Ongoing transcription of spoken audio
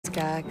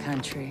sky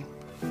country.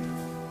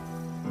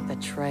 The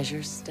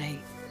treasure state.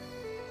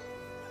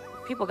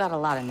 People got a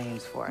lot of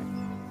names for it.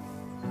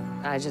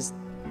 I just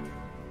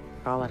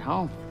call it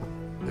home.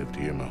 Lived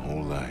here my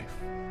whole life.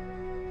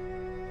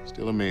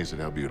 Still amazed at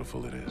how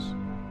beautiful it is.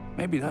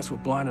 Maybe that's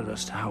what blinded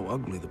us to how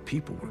ugly the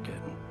people were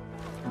getting.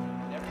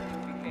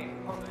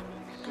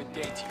 Good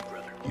day to you,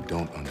 brother. You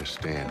don't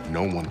understand.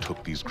 No one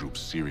took these groups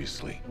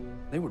seriously.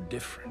 They were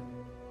different.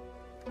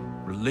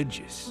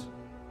 Religious.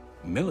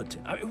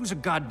 Militant. I mean, it was a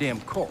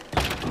goddamn cult.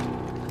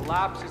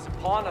 Collapse is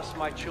upon us,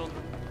 my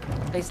children.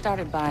 They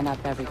started buying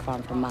up every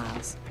farm for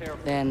miles.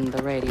 Then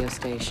the radio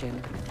station.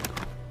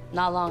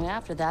 Not long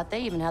after that,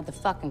 they even had the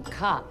fucking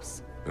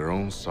cops. Their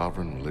own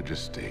sovereign religious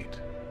state.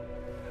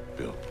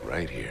 Built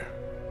right here.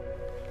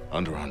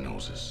 Under our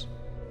noses.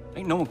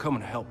 Ain't no one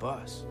coming to help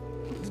us.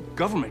 The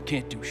government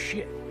can't do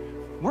shit.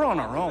 We're on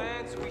our own.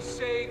 Man, so we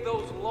save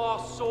those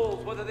lost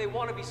souls, whether they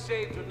want to be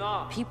saved or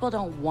not. People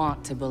don't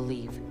want to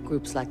believe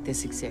groups like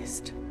this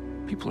exist.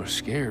 People are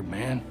scared,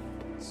 man.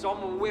 Some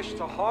will wish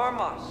to harm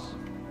us.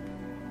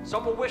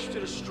 Some will wish to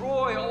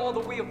destroy all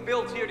that we have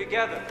built here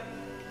together.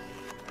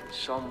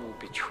 Some will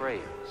betray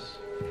us.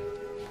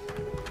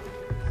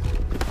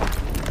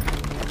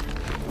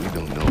 We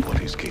don't know what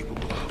he's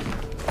capable of.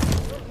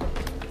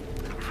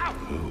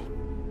 Who?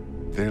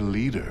 Their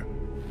leader.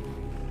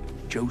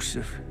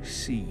 Joseph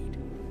Seed.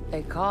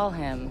 They call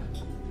him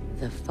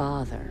the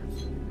Father.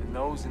 And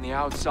those in the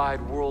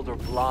outside world are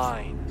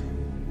blind.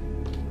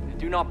 They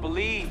do not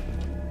believe.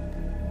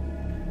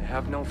 They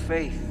have no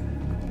faith.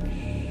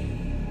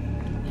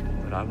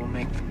 But I will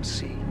make them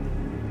see.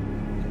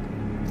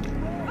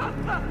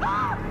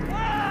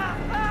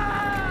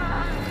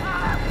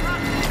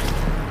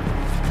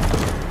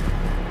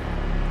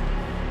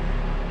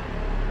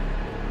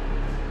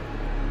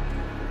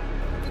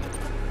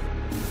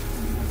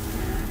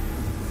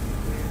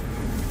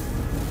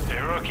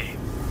 Hey, Rookie.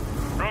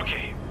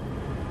 Rookie.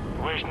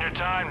 You're wasting your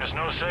time. There's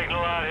no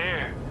signal out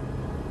here.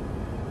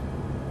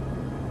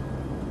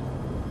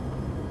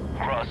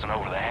 Crossing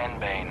over the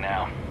Henbane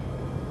now.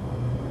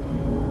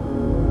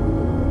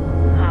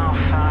 Oh,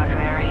 fuck,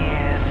 there he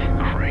is.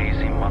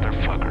 Crazy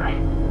motherfucker.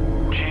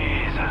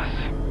 Jesus.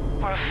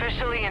 We're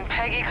officially in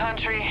Peggy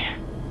country.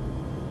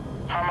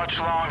 How much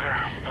longer?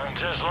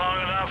 Just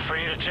long enough for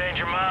you to change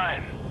your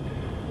mind.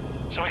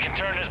 So we can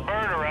turn this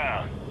bird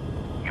around.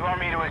 You want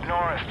me to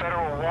ignore a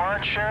federal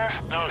warrant, Sheriff?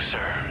 No,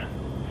 sir.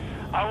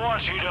 I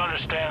want you to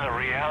understand the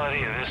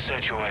reality of this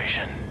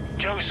situation.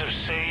 Joseph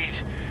Seed,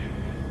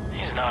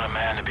 he's not a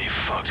man to be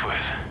fucked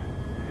with.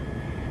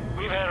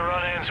 We've had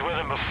run-ins with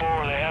him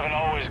before. They haven't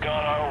always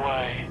gone our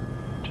way.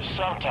 Just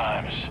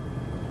sometimes.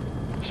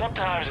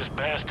 Sometimes it's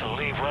best to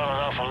leave well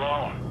enough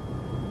alone.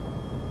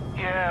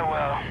 Yeah,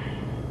 well,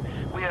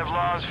 we have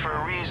laws for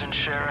a reason,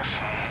 Sheriff.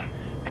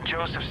 And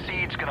Joseph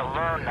Seed's gonna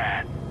learn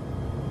that.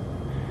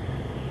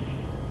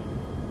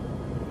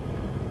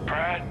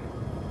 Pratt,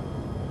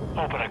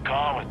 open a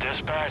comm with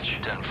dispatch.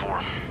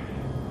 10-4.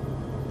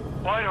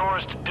 White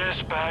Horse to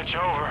dispatch,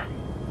 over.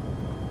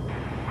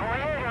 Go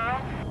ahead,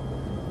 Earl.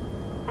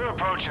 We're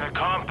approaching the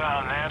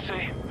compound,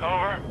 Nancy.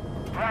 Over.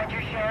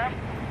 Roger, Sheriff.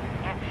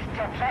 You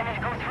still planning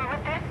to go through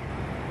with this?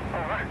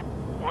 Over.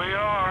 We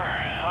are.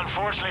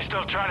 Unfortunately,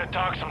 still trying to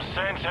talk some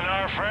sense in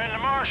our friend, the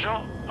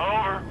Marshal.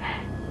 Over.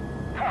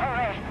 All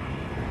right.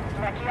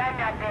 Lucky I'm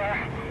not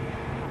there.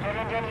 Get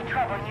into any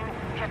trouble, you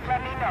just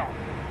let me know.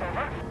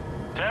 Over.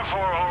 10-4,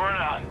 over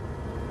and out.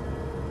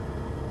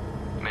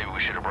 Maybe we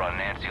should have brought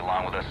Nancy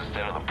along with us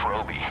instead of the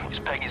Proby. These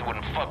Peggies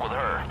wouldn't fuck with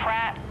her.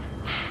 Pratt.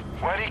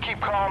 Why do you keep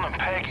calling them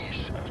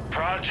Peggies?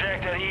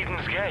 Project at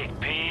Eden's Gate,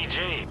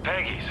 PEG.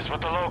 Peggies is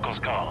what the locals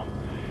call them.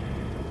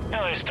 You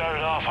know, they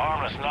started off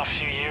harmless enough a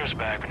few years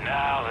back, but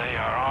now they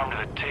are armed to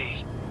the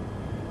teeth.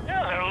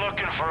 Yeah, they're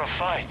looking for a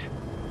fight.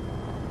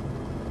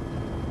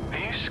 Are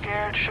you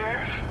scared,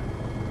 Sheriff?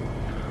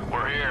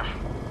 We're here.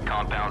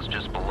 Compound's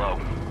just below.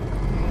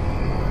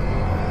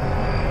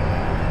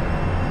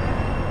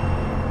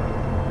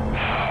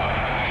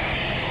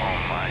 Oh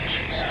my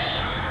Jesus.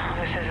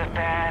 This is a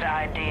bad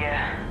idea.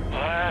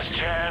 Last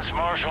chance,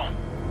 Marshal.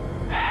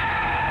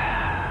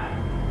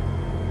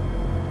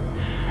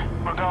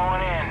 We're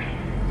going in.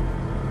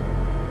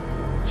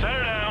 Set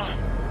her down.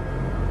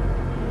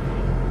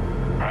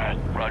 Right,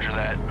 roger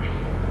that.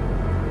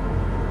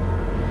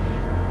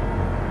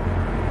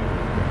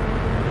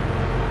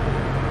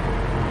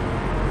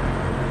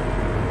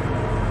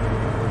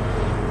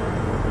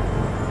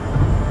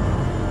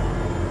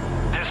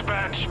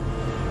 Dispatch,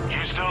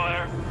 you still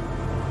there?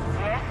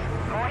 Yes?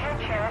 Go ahead,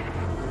 Sheriff.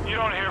 You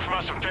don't hear from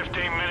us in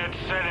 15 minutes,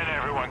 send in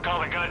everyone. Call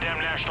the goddamn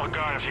National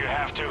Guard if you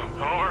have to.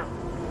 Over?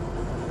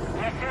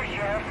 Yes, sir,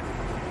 Sheriff.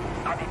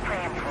 I'll be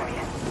praying for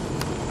you.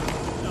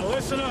 Now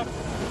listen up.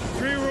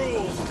 3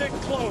 rules. Stick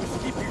close.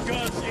 Keep your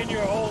guns in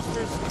your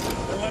holsters.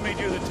 And let me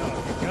do the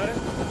talking. Got it?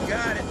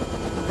 Got it.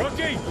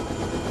 Rookie!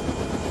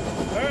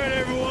 All right,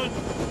 everyone.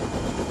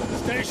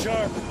 Stay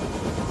sharp.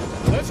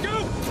 Let's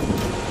go!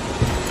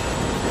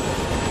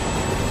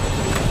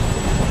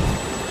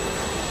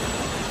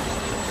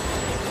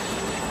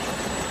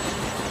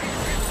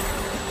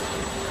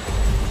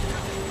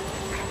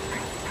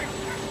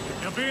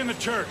 be in the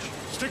church.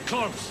 Stick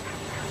close.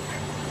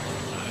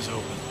 Eyes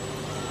open.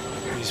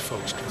 These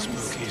folks can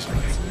spook easily.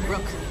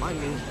 Rook,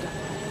 on me.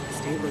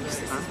 Stay loose,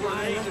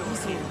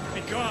 huh?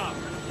 Be calm.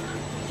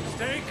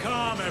 Stay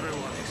calm,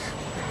 everyone.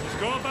 Just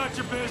go about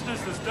your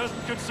business. This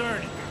doesn't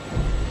concern you.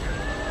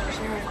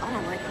 Sheriff, I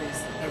don't like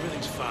this.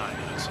 Everything's fine,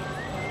 Hudson.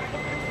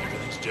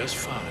 Everything's just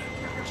fine.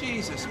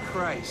 Jesus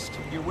Christ.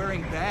 You're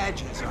wearing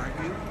badges, aren't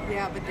you?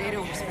 Yeah, but they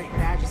don't respect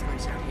badges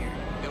much out here.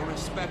 They'll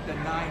respect a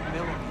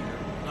 9mm.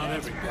 Not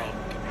every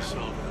problem can be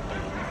solved with a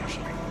bullet,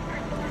 Marshal.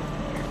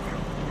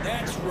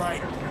 That's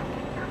right.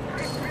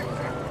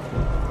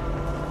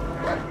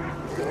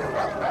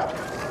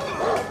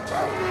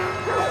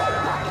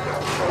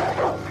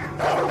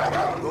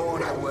 Go on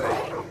your way.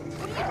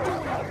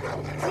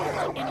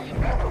 Any of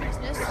your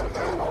business?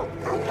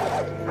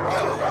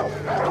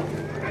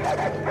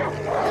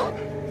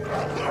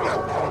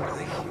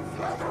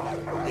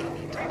 They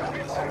need to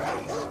leave us in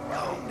peace.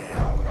 Calm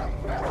down.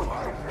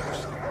 Father will do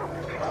something.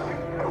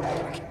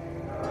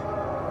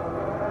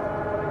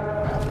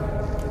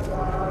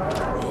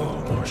 Oh,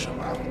 Marshal.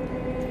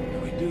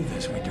 When we do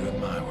this, we do it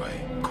my way.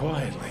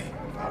 Quietly.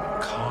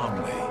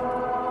 Calmly.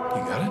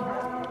 You got it?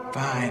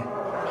 Fine.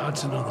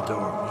 Hudson on the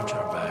door. Watch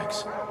our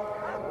backs.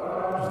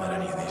 Don't let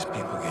any of these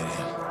people get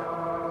in.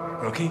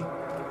 Rookie,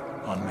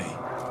 on me.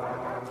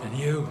 And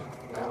you,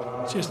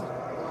 just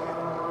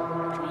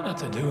try not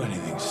to do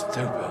anything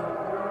stupid.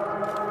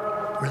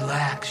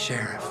 Relax,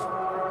 Sheriff.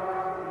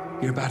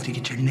 You're about to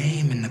get your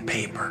name in the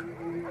paper.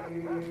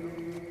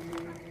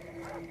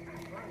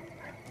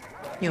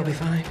 You'll be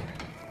fine.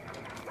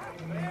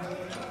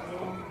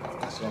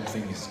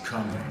 Something is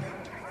coming.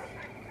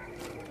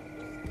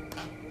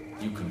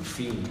 You can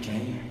feel it,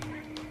 can you?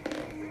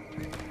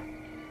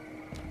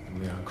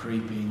 We are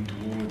creeping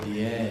toward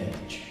the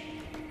edge.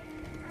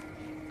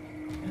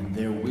 And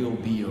there will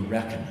be a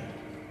reckoning.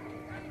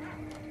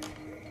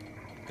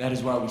 That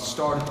is why we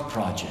started the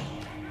project.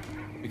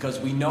 Because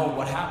we know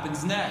what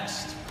happens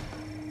next.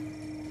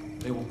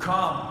 They will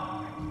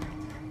come.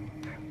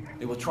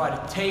 They will try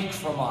to take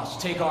from us.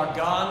 Take our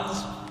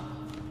guns.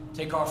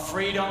 Take our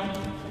freedom.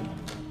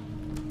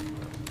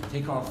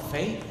 Take our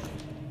faith.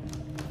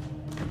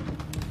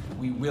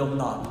 We will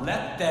not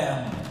let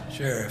them.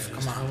 Sheriff,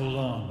 come on. Hold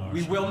on, Marshal.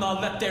 We will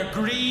not let their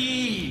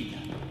greed,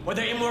 or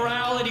their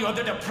immorality, or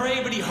their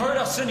depravity hurt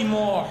us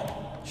anymore.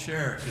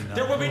 Sheriff.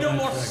 There will be no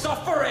more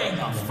suffering.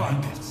 Oh,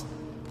 fuck this.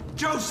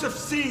 Joseph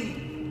C.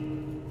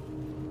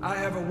 I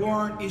have a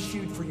warrant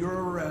issued for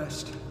your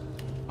arrest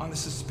on the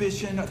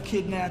suspicion of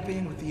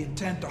kidnapping with the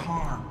intent to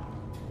harm.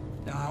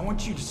 Now, I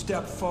want you to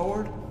step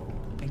forward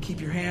and keep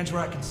your hands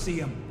where I can see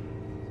them.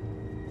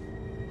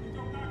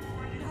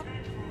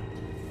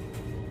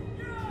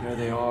 There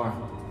they are.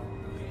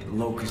 The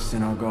locusts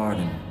in our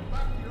garden.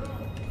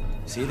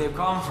 See, they've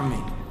come for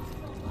me.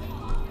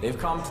 They've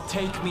come to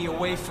take me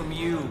away from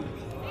you.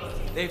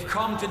 They've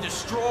come to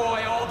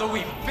destroy all that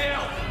we've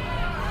built.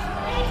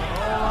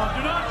 Oh,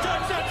 do not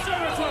touch that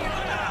service weapon!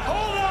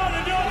 Hold on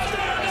and don't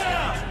stand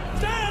down!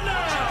 Stand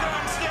down!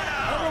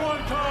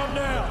 Everyone calm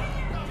down!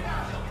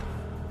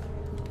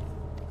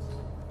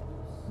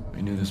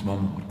 We knew this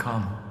moment would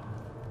come.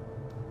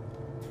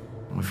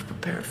 We've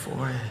prepared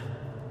for it.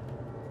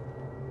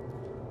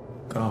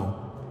 Go.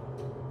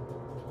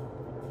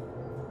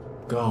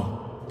 Go.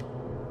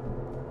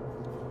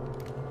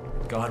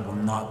 God will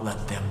not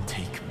let them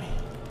take me.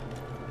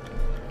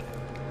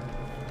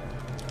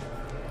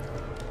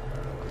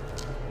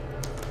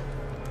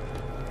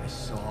 I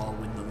saw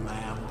when the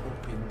Lamb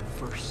opened the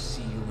first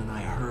seal, and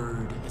I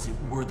heard, as it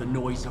were the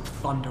noise of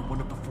thunder,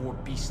 one of the four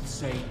beasts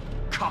say,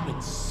 "Come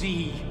and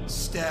see."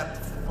 Step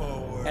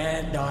forward.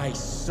 And I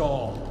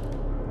saw.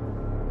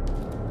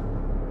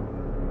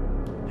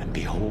 And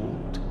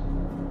behold,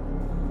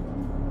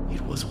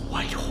 it was a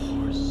white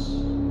horse.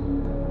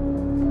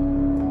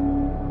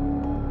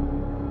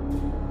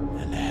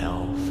 And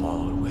hell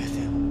followed with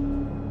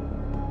him.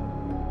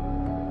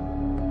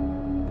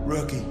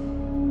 Rookie,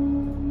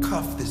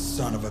 cuff this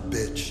son of a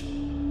bitch.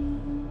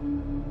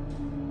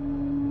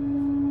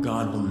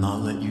 God will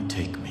not let you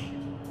take me.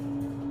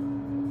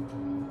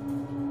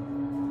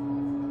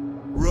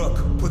 Rook,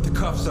 put the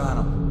cuffs on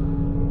him.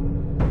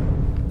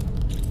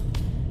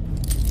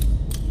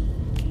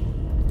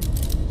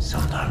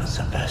 Sometimes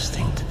the best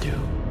thing to do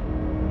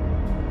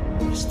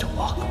is to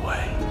walk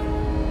away.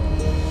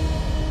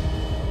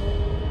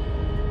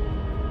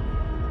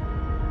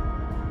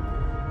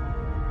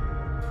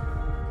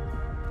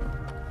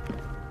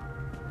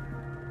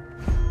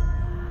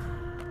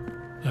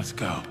 Let's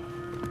go.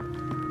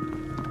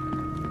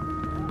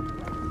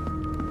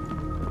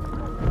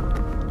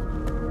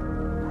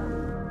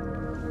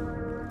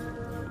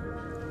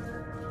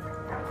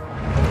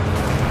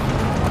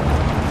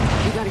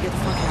 We gotta get the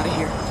fuck out of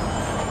here.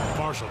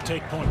 Marshal,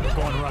 take point. We're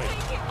going right.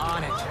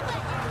 On it.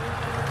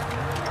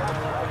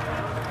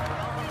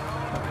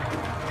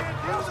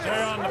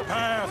 Stay on the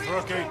path,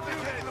 Rookie.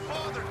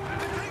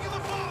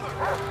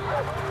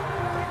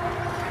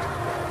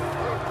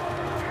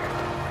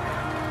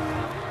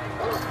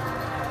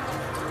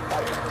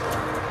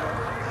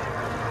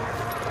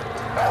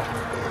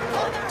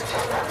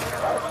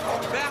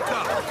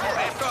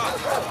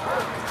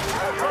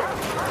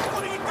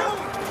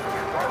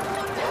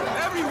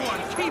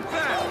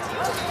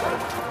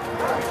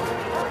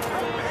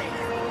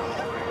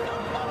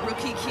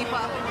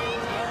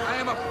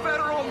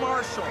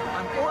 Marshal,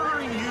 I'm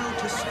ordering you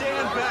to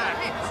stand back.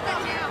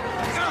 Stop now.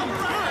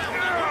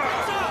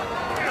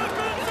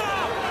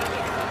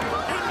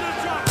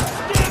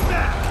 Stand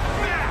back!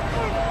 Back!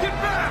 Get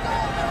back!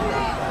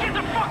 Get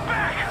the fuck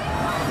back!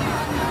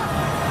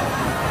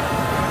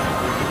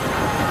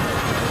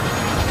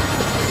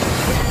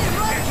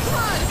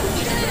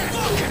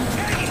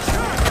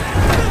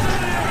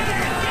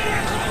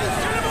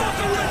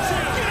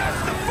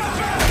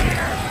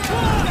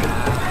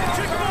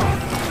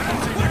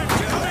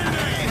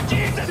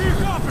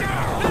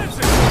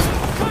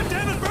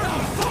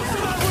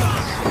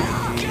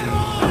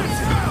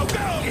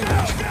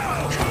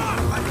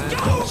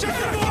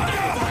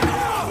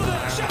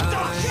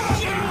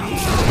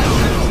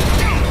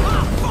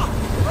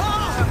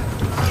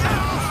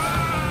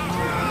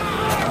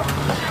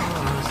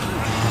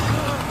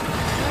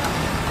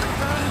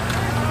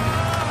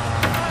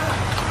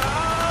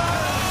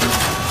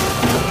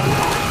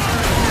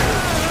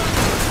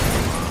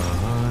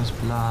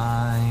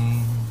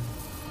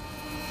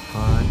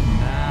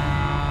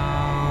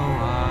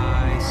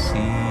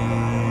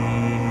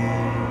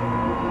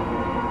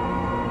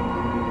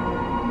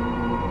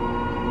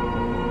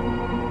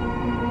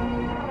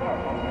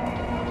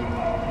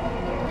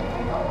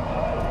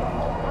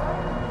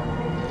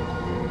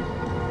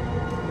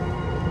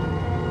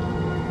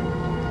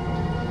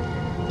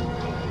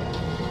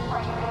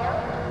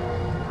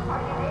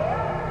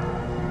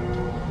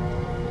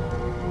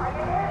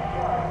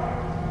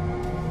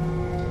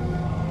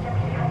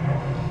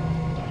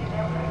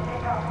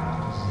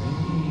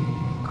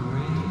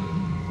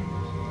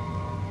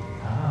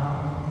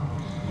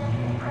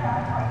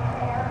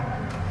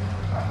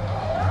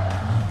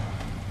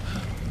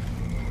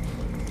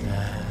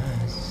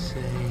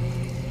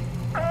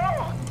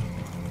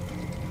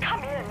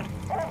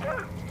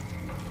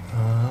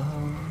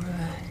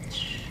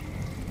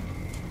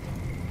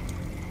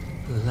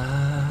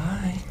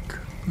 Like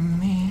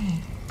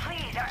me.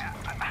 Please,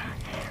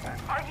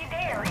 are you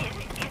there? Is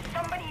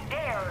somebody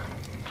there?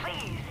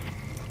 Please.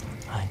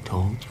 I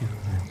told you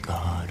that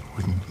God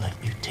wouldn't let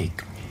you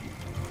take me.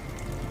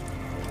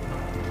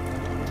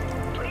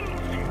 Please.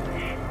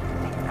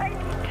 I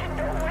need to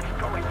know what's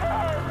going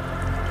on.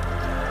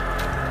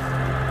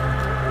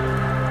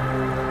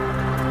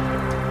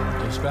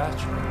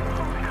 Dispatch?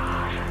 Oh,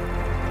 God.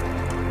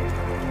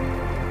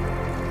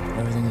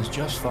 Everything is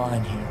just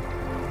fine here.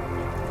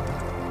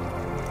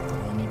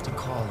 No need to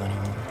call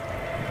anyone.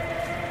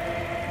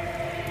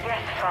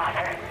 Yes,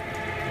 Father.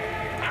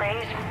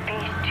 Praise be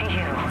to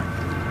you.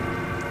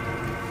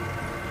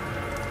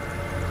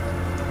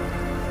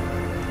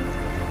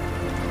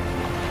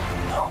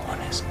 No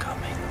one is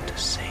coming to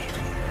save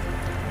you.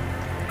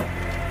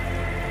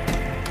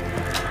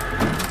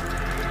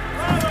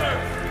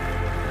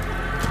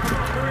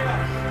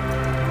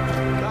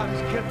 God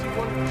has kept you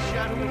under the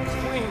shadow of his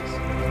wings.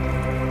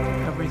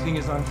 Everything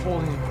is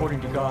unfolding according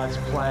to God's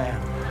plan.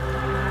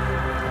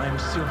 I am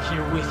still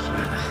here with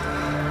you.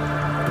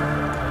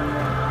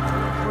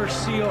 The first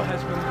seal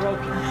has been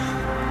broken. The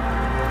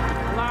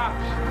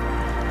collapse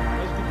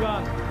has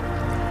begun.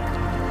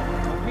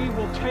 And we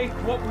will take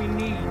what we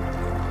need.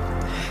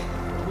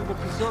 We will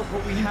preserve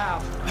what we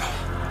have.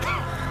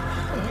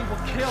 And we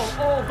will kill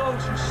all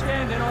those who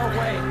stand in our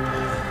way.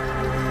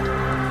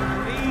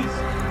 These,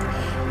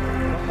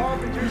 the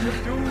harbingers of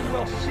doom,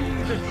 will see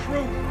the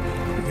truth.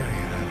 We gotta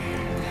get out of here.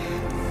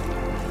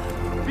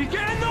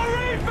 Begin the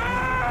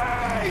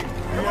reaping!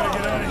 We gotta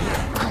get out of here.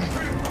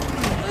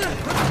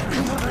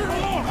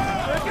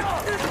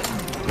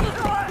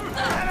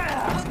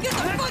 Get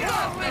the fuck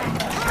off me!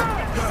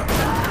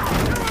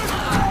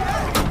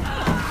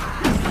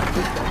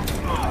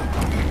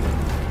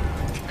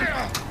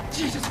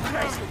 Jesus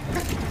Christ!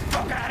 Get the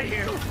fuck out of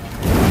here!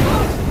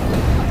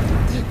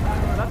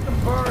 Let them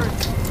burn.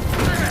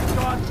 That's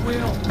God's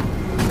will.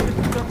 This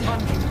is their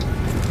punishment.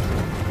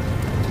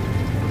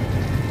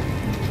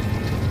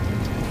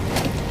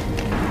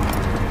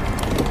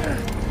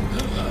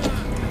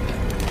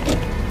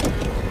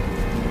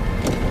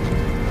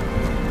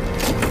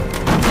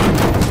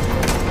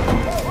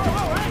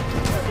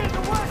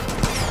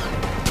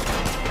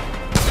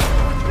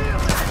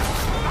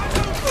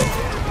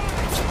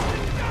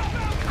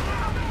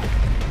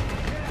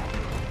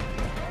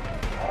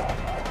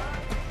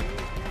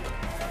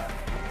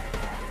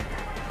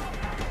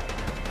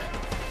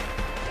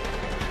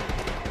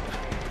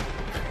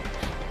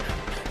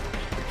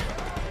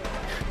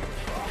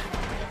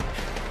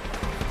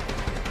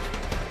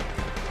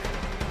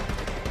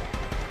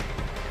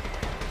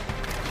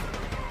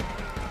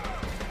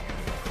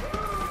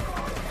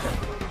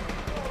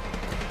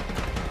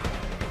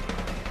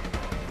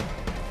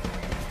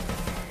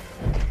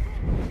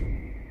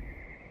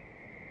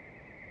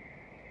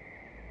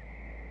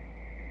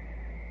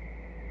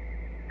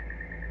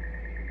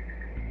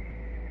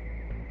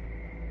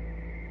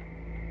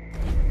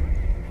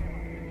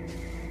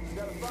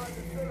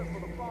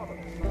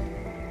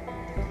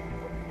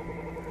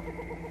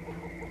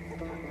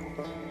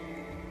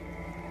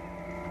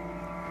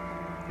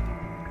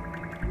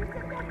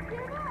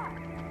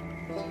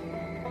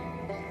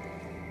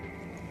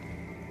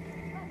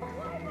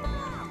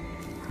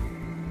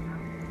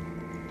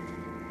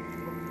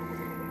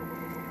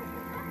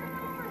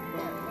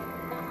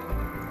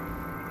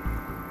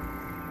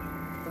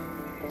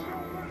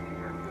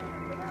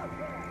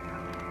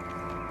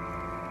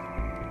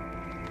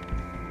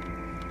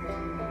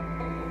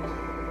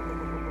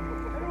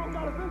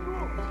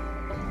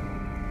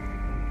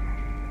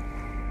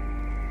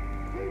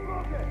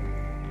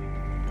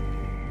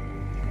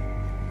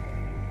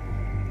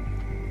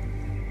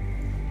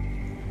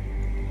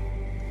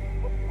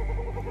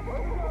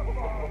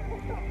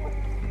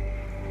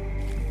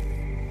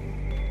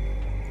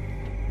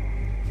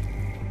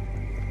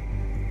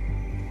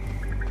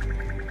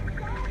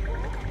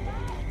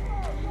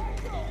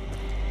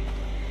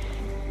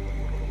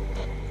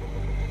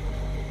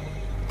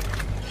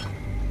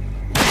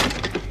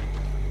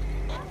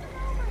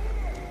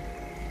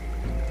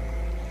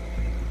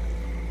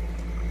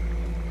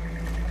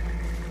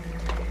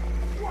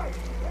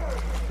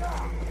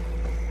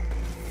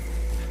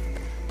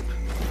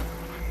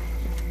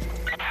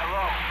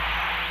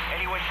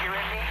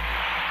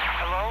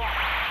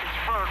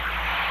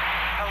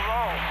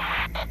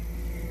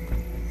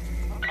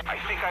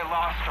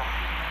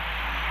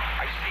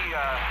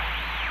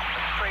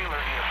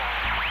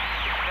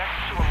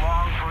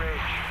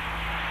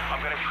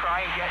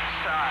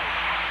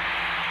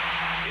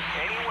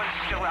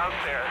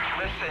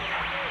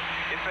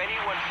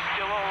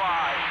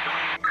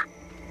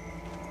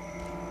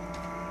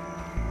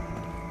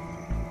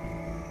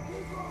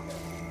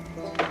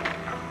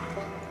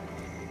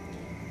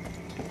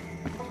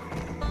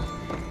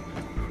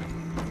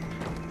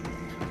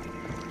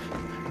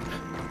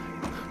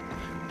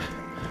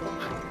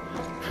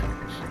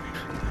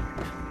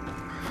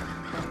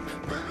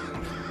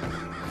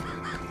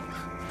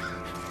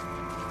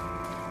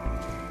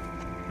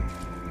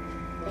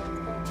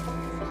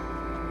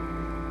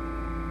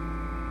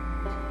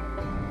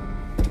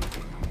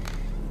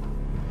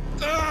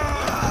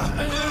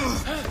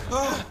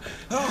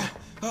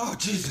 Oh,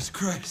 Jesus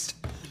Christ.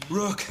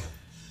 Rook,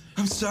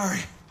 I'm sorry.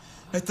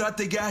 I thought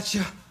they got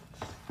you.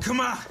 Come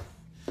on.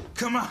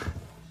 Come on.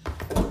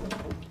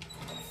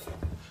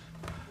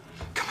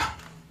 Come on.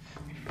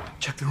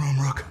 Check the room,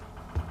 Rook.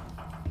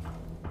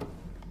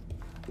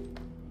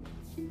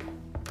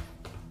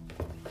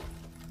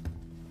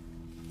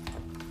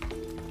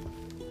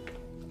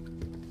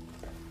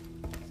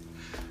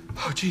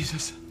 Oh,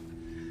 Jesus.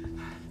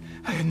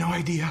 I had no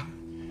idea.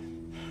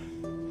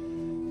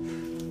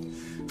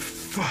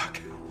 Fuck.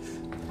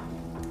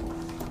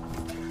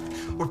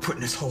 We're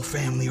putting this whole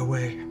family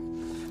away.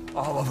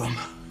 All of them.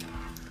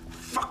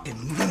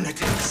 Fucking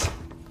lunatics.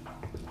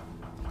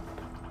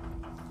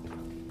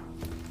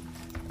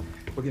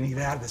 We're gonna get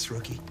out of this,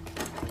 rookie.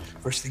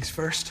 First things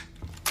first,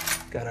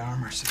 gotta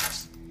arm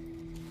ourselves.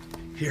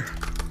 Here.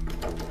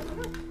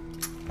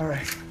 All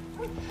right,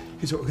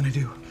 here's what we're gonna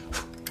do.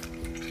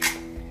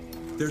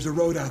 There's a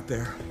road out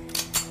there.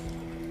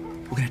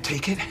 We're gonna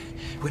take it,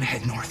 we're gonna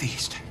head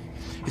northeast.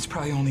 It's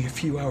probably only a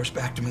few hours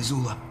back to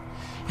Missoula.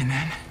 And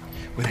then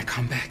we're gonna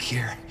come back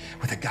here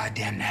with a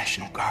goddamn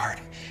National Guard,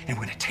 and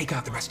we're gonna take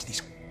out the rest of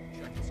these.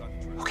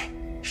 Okay,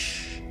 shh.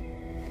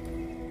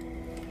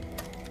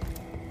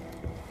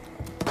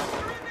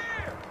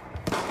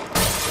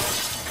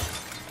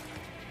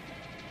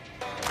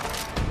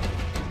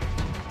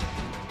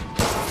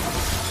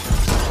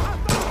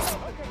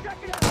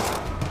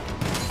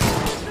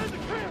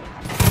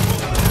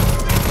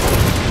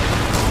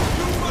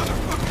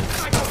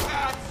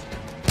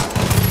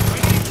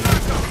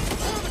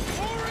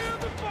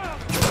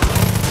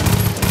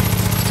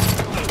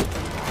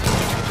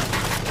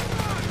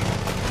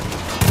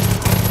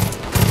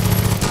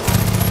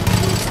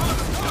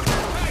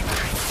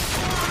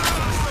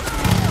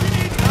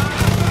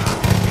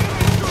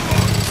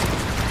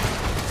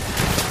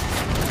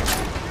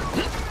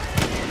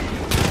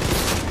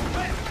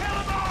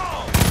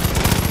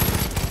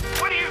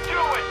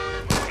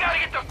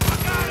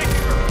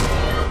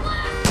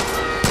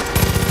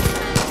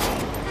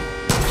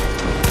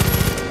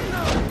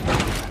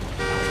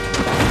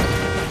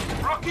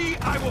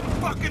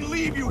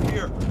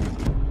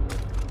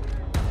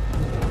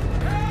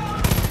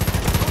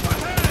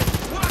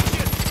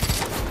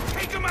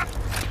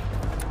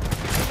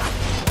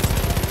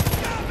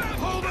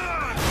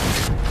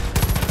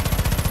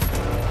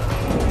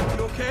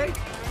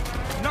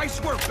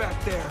 Nice work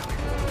back there.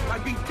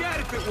 I'd be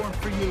dead if it weren't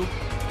for you.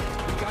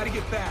 We gotta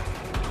get back,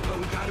 but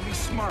we gotta be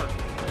smart.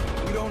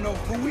 We don't know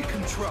who we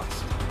can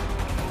trust.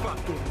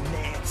 Fucking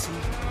Nancy.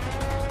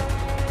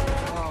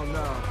 Oh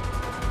no.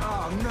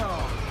 Oh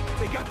no.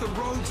 They got the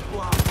roads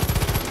blocked.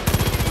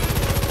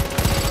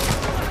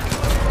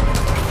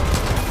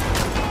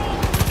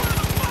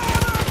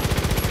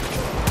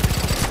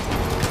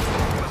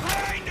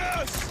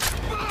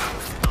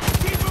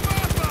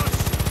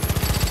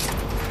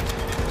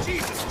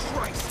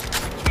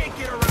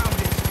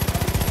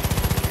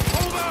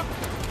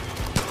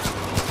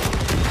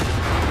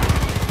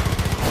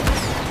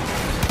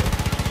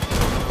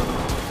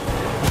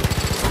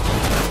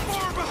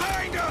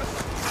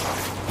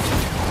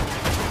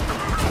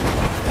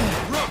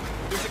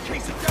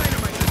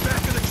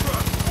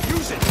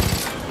 Use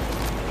it!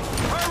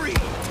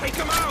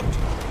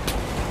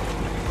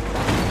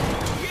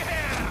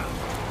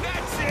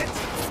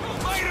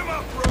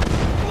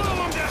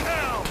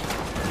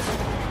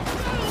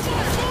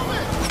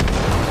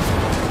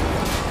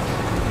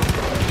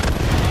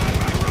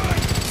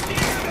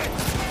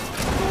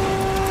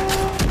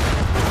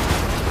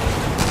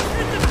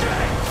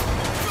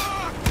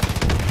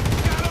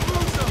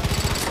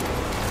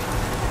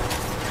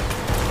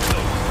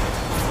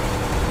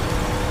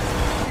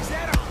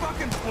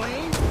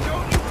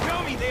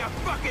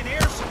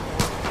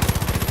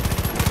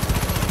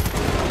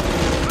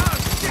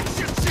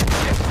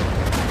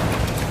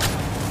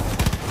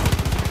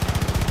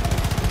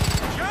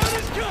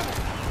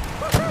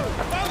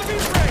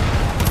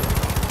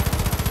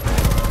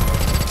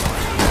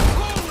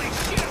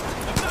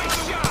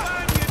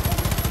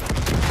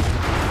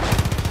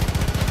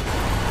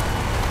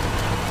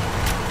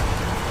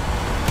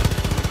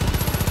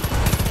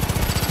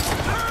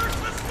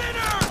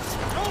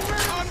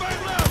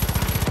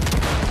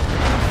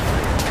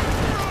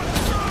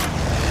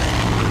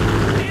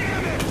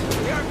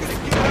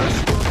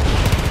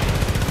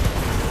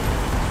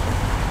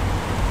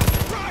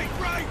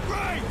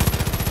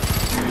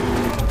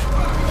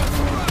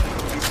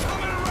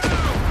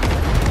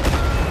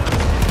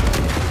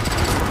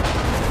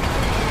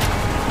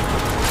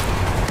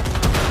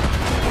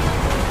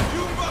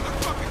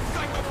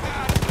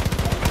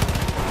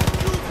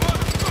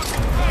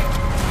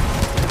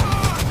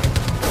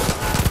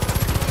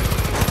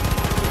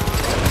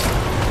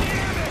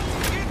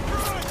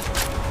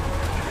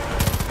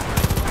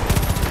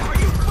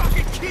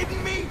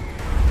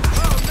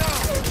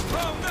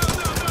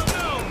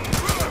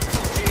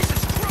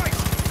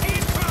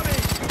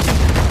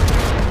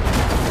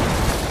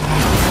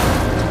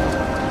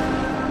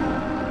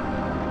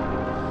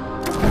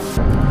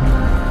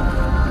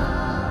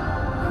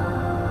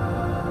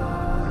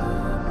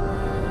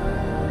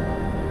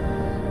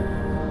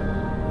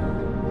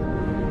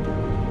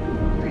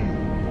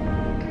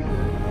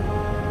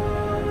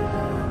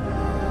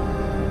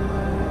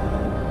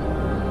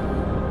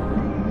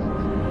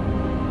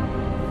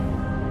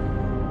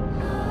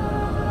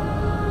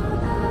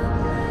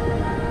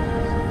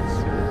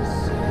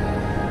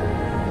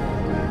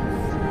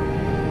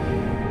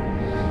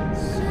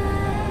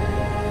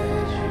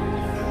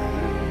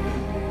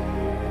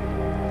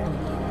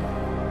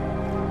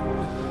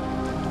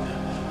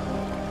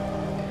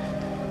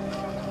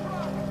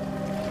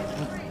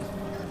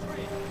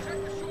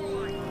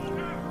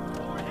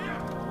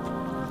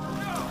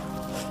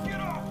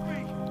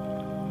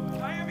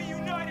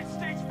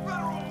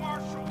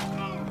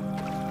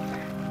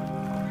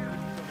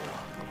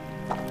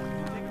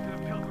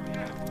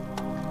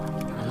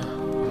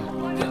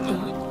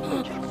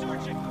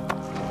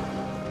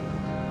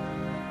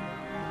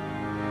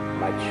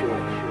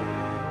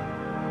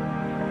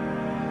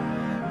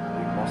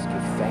 must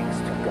give thanks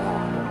to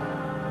God.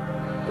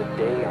 The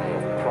day I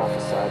have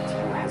prophesied to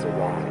you has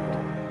arrived.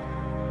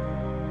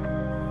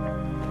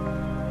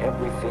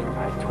 Everything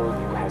I told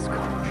you has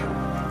come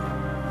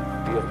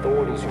true. The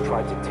authorities who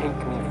tried to take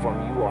me from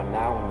you are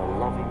now in the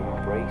loving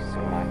embrace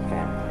of my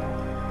family.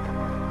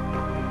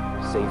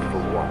 Save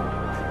for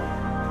one.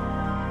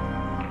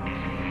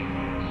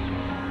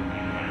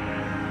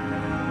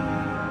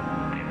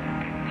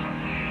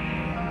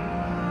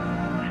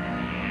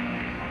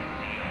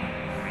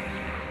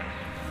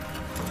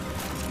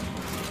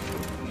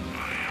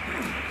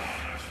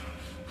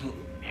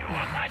 You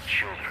are my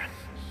children.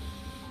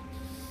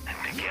 And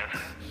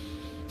together,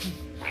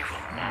 we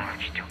will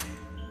march to...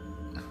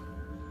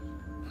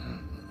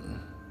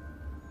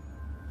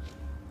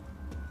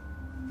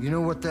 You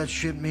know what that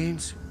shit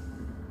means?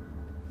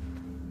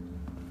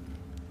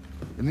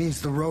 It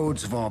means the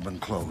roads have all been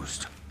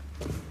closed.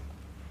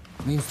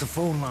 It means the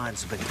phone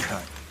lines have been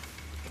cut.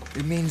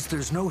 It means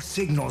there's no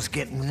signals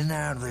getting in and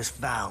out of this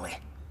valley.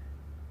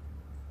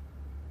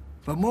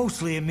 But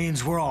mostly it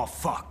means we're all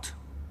fucked.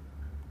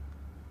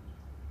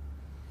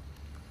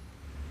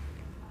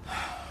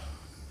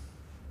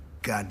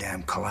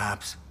 Goddamn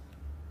collapse.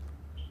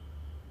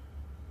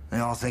 They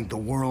all think the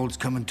world's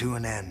coming to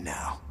an end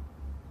now.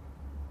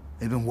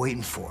 They've been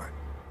waiting for it.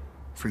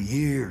 For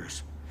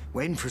years.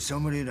 Waiting for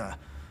somebody to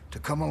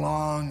come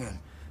along and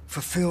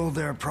fulfill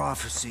their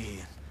prophecy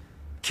and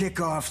kick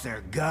off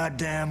their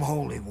goddamn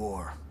holy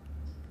war.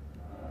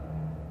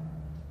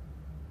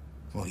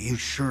 Well, you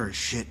sure as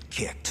shit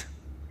kicked.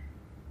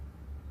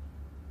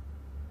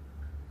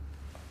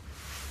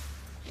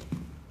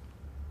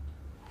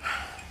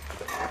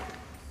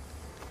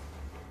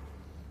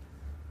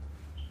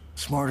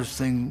 Smartest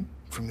thing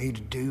for me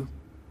to do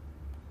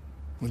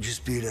would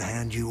just be to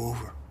hand you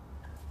over.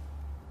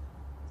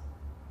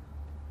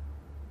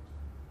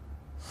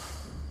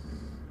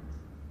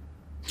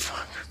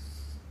 Fuck.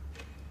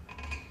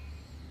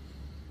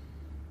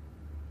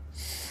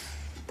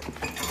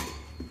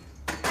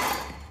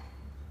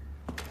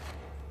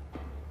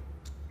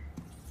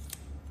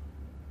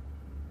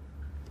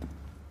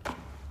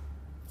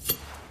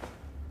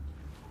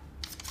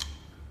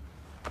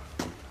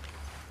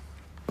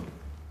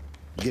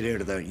 Get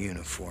out of that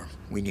uniform.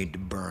 We need to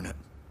burn it.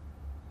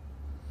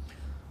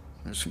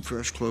 There's some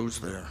fresh clothes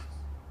there.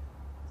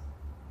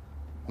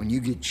 When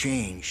you get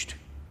changed,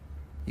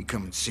 you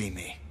come and see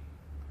me.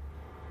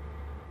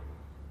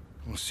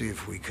 We'll see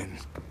if we can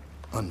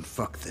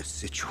unfuck this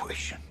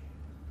situation.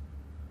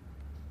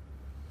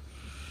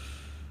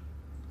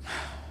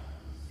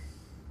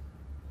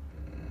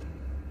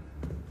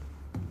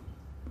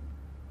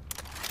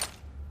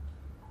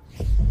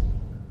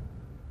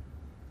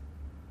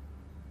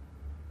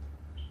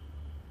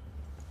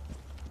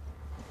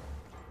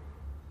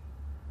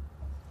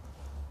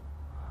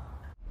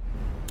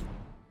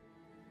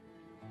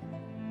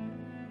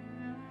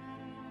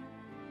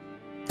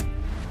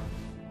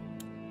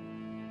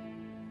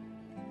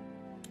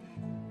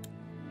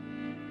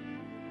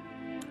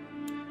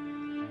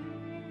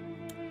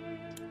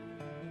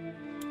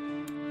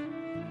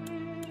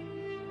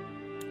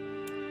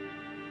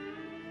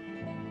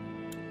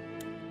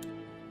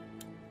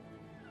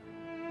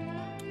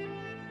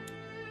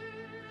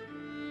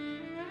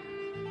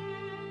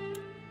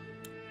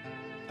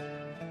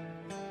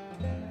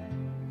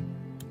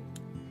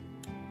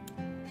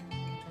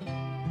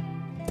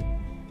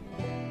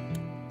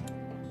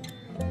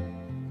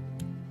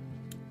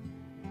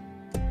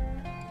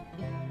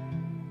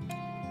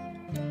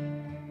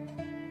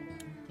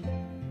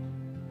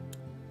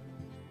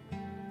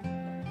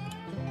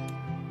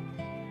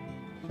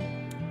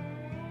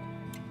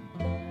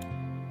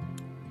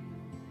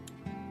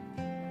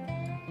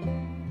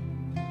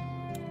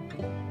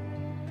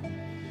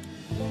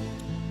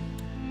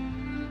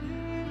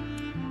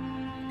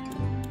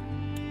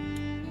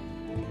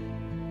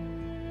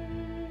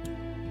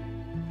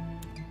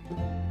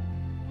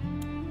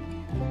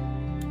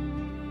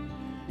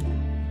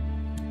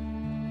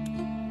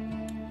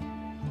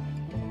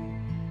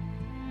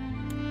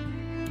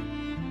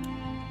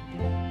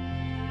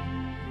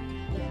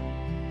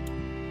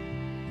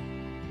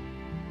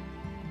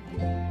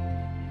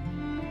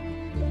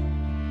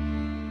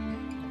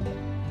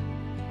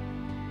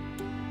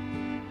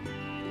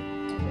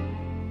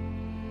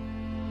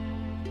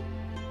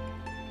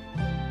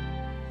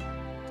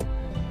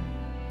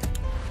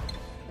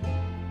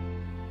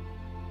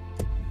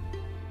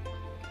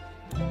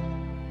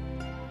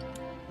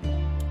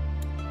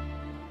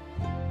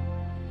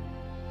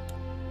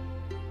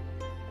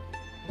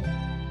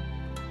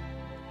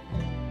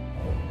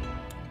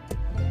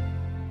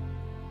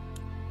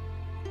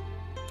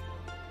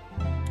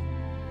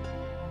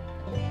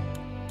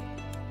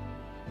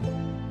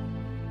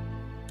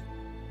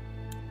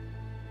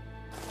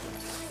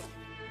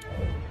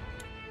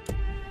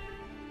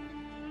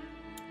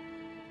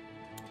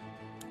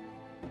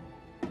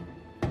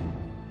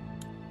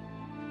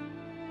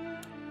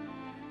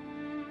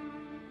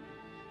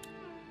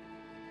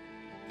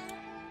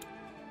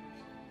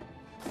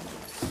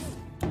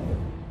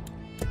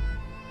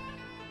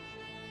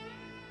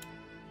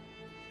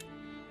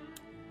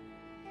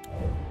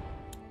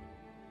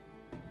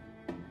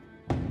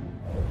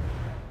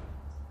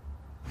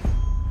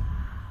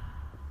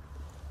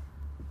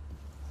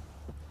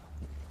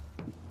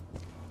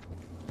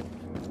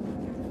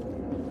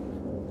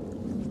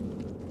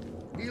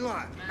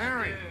 Eli,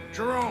 Harry,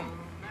 Jerome.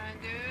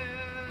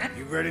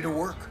 You ready to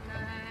work?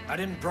 I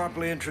didn't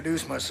properly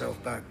introduce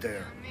myself back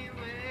there.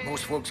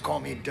 Most folks call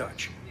me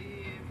Dutch.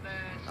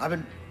 I've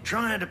been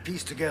trying to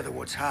piece together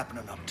what's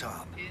happening up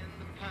top.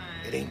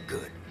 It ain't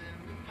good.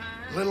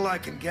 Little I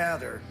can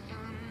gather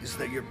is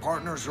that your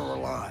partners are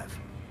alive.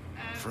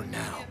 For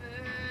now.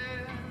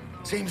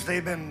 Seems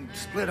they've been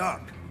split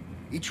up.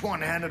 Each one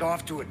handed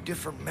off to a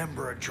different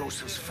member of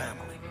Joseph's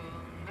family.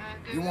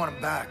 You want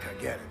them back, I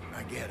get it.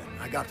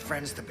 I got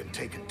friends that've been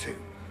taken too.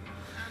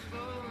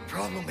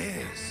 Problem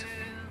is,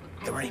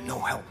 there ain't no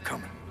help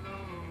coming.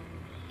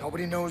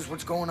 Nobody knows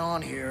what's going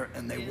on here,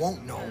 and they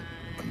won't know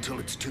until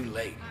it's too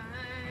late.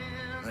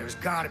 There's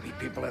gotta be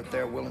people out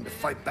there willing to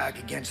fight back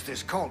against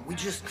this cult. We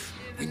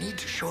need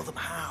to show them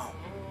how.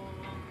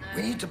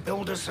 We need to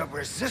build us a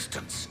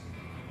resistance.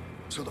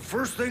 So the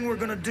first thing we're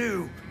gonna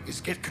do is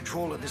get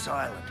control of this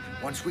island.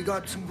 Once we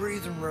got some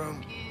breathing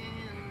room,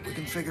 we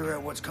can figure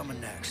out what's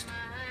coming next.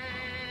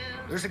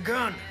 There's a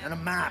gun and a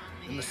map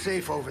in the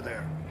safe over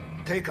there.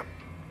 Take them.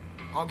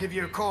 I'll give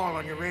you a call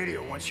on your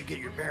radio once you get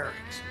your bearings.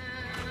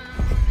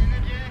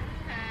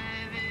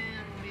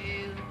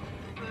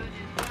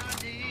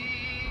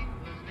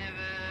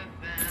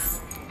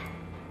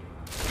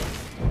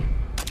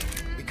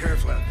 Be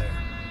careful out there.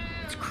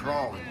 It's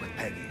crawling with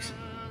Peggies.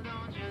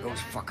 Those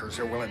fuckers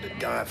are willing to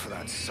die for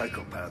that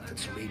psychopath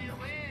that's leading them.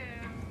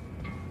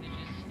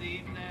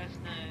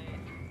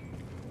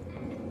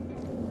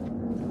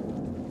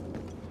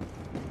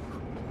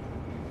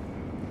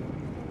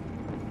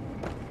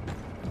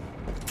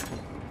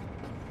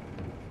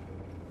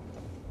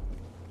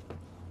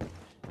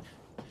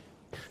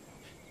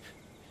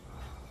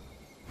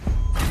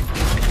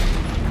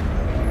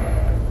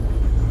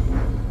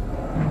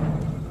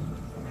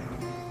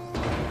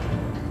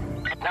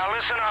 Now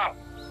listen up.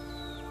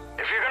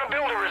 If you're gonna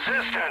build a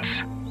resistance,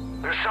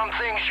 there's some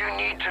things you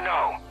need to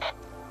know.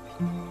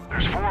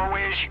 There's 4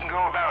 ways you can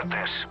go about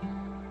this.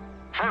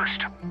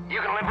 First,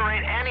 you can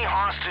liberate any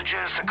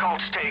hostages the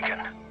cult's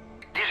taken.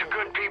 These are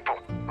good people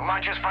who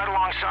might just fight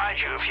alongside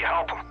you if you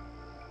help them.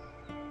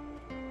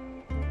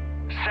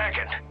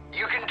 Second,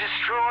 you can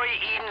destroy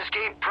Eden's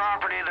Gate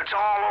property that's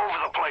all over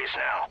the place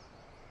now.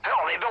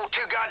 Hell, they built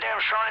 2 goddamn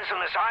shrines on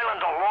this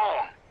island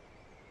alone.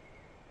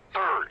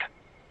 Third,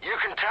 you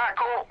can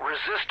tackle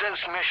resistance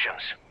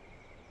missions.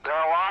 There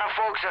are a lot of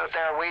folks out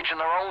there waging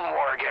their own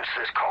war against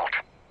this cult,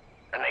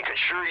 and they could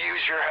sure use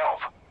your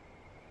help.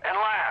 And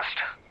last,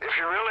 if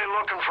you're really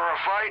looking for a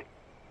fight,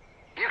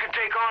 you can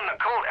take on the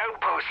cult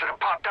outposts that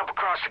have popped up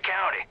across the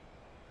county.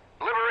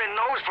 Liberating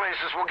those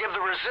places will give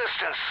the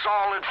resistance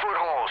solid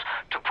footholds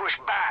to push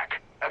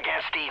back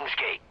against Eden's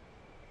Gate.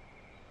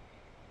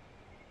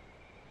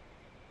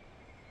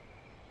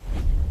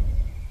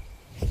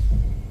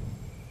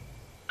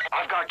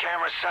 I've got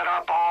cameras set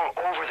up all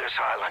over this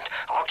island.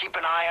 I'll keep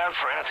an eye out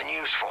for anything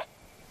useful.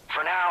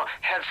 For now,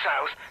 head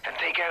south and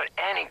take out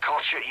any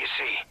cult shit you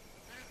see.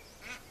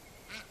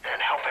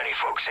 And help any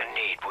folks in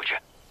need, would you?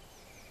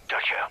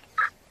 Dutch out.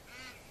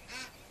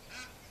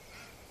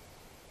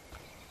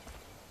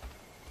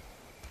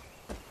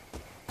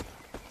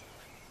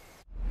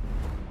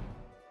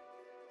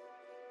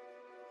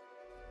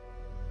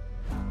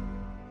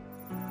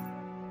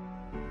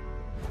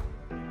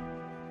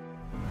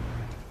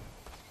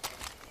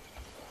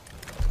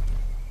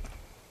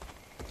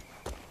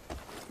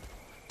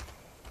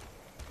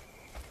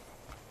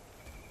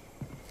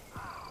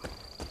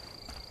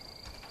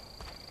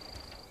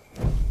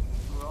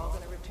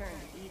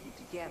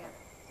 Together.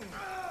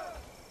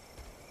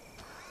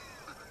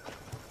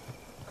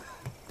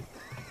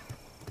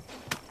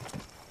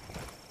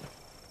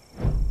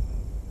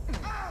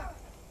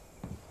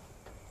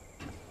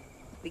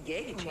 We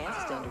gave you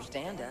chances to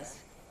understand us.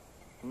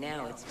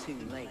 Now it's too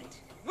late.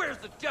 Where's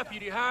the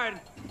deputy hiding?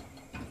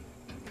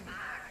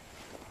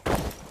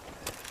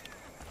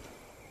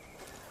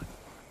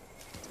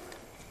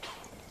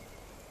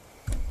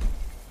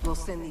 We'll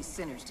send these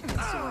sinners to get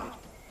sorted.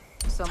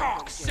 Some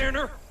Talk,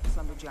 sinner!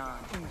 Some to John,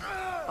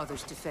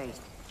 others to Faith.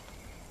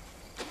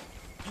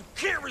 You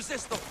can't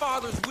resist the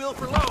Father's will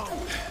for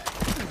long!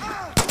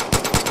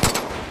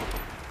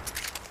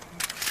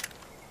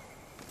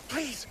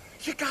 Please,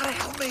 you gotta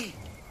help me!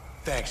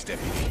 Thanks,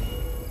 Deputy.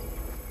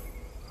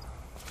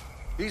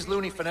 These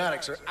loony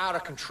fanatics are out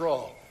of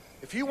control.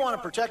 If you want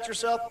to protect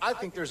yourself, I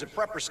think there's a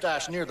prepper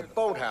stash near the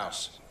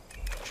boathouse.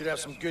 Should have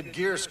some good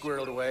gear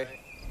squirreled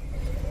away.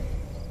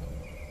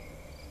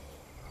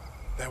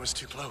 That was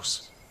too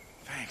close.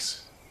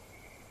 Thanks.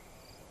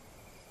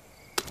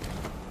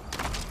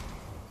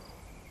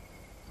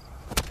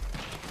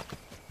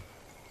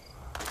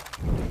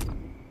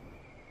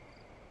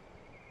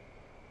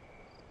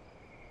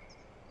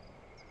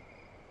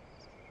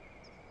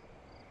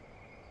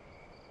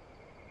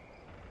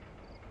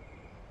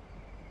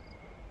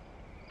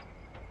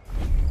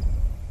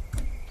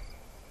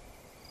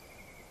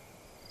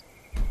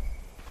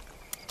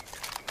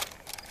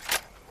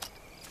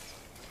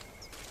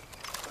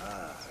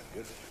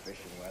 Good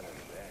fishing weather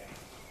today.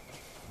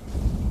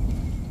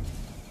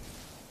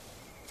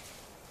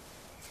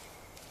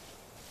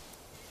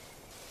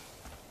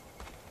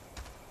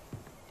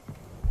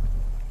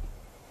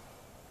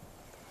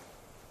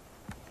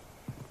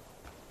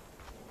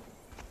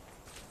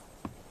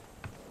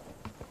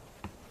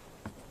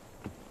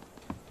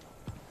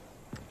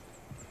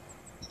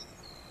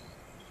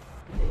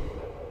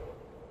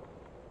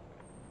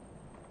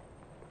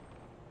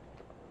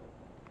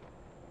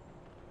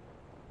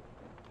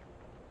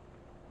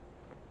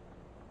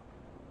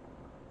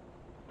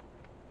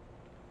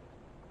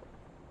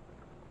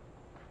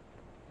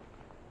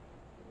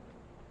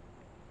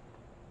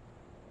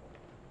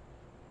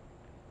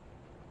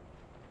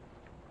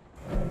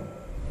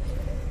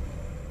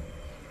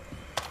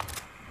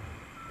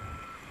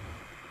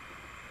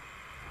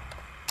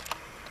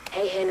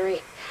 Hey,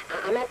 Henry.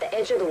 I'm at the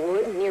edge of the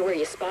wood near where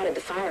you spotted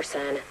the fire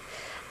sign.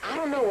 I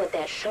don't know what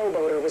that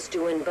showboater was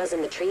doing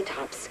buzzing the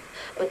treetops,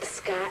 but the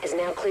sky is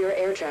now clear of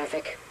air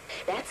traffic.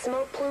 That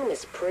smoke plume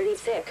is pretty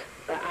thick,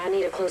 but I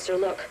need a closer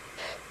look.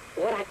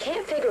 What I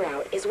can't figure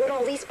out is what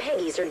all these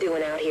Peggies are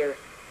doing out here.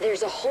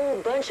 There's a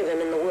whole bunch of them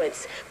in the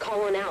woods,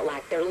 calling out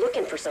like they're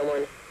looking for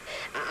someone.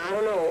 I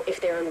don't know if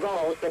they're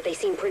involved, but they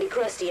seem pretty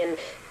crusty and...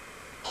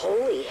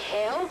 Holy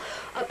hell!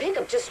 A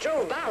pickup just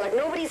drove by like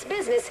nobody's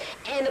business,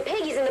 and the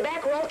Peggies in the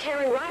back were all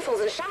carrying rifles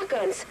and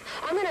shotguns.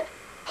 I'm gonna...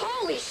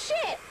 Holy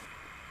shit!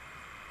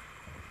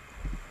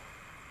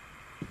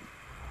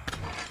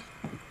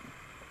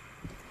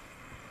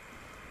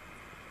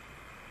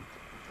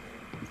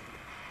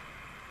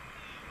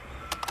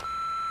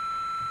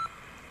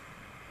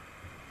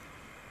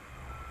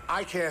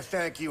 I can't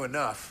thank you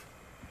enough.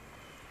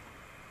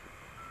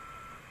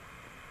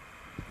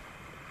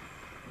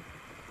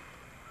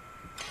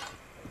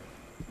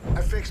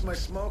 I fixed my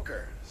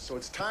smoker, so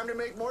it's time to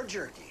make more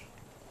jerky.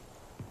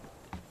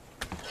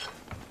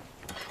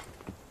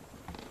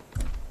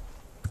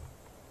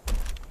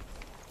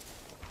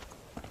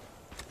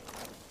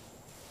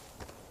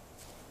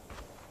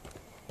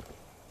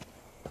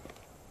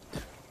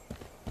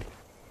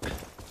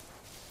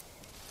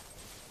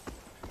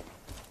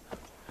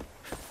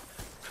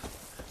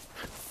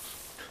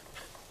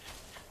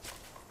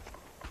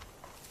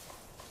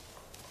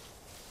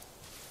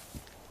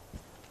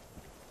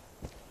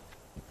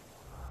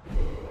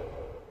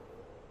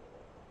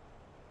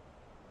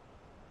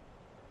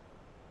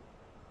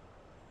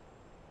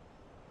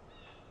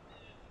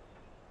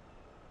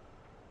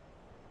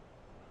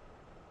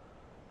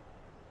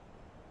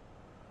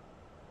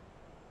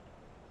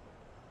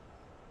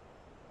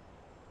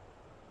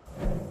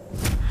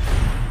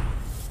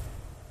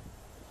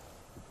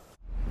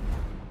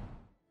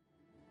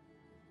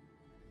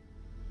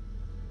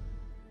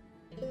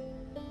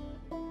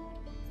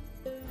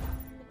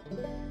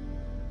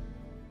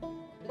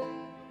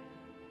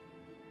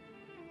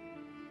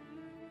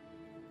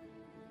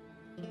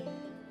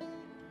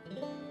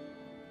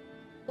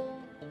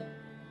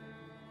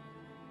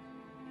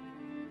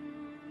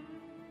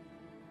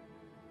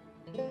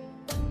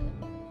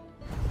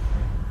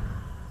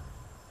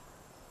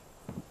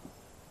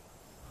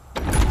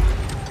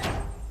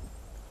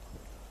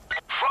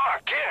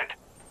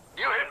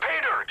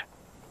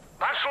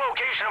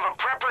 Of a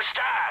prepper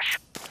stash.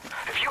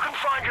 If you can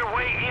find your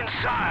way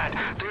inside,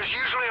 there's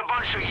usually a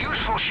bunch of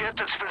useful shit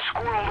that's been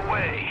squirreled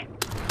away.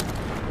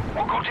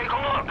 We'll go take a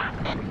look.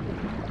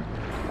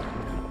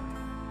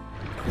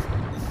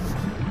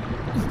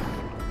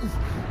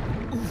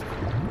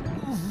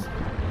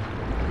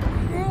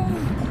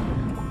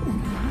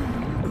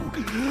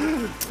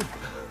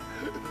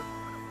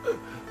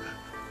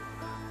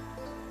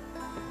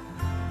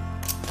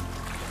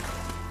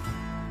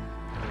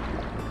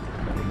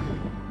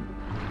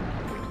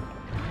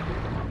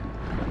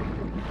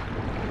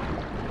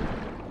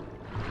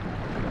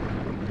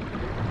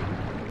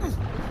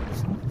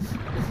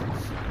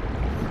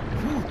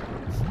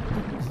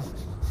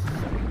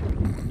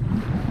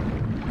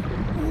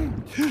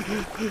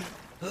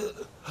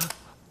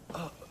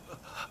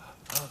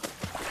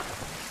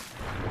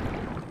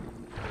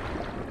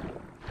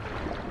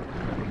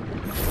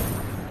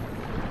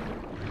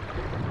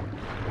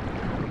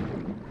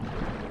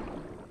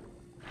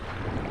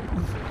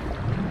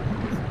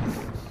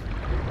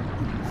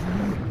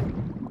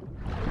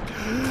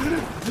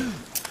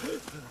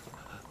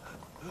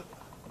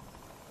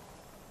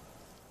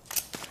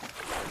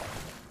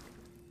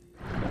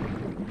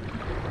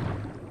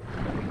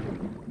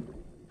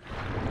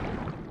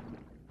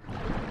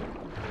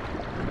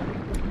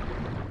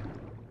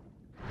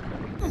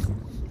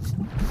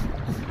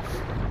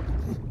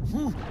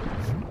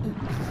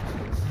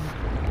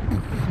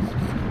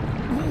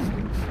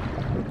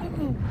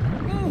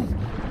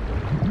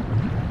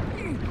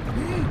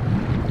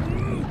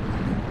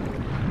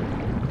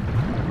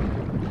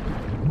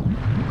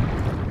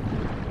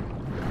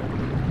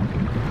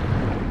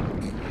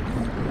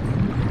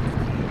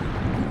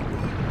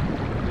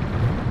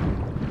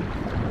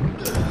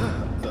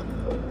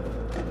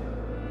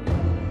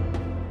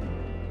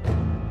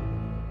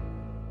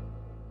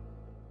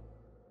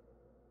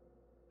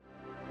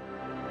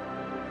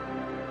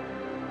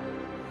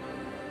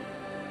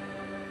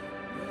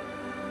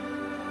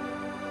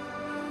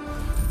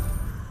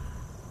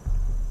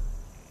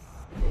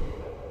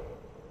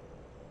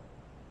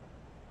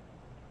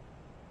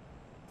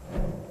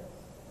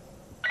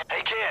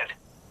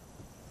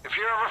 If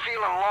you're ever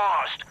feeling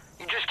lost,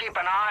 you just keep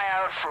an eye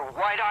out for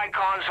white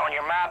icons on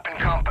your map and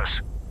compass.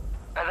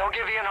 And they'll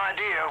give you an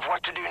idea of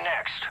what to do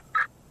next.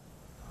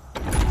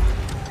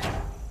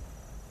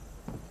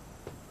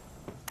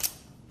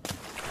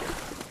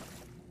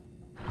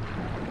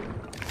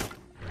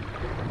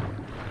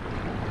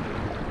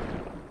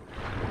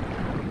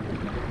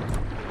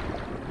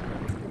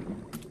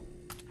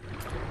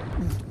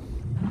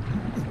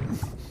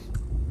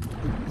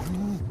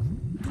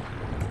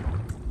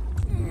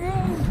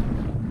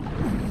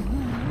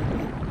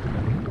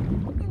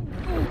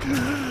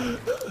 Come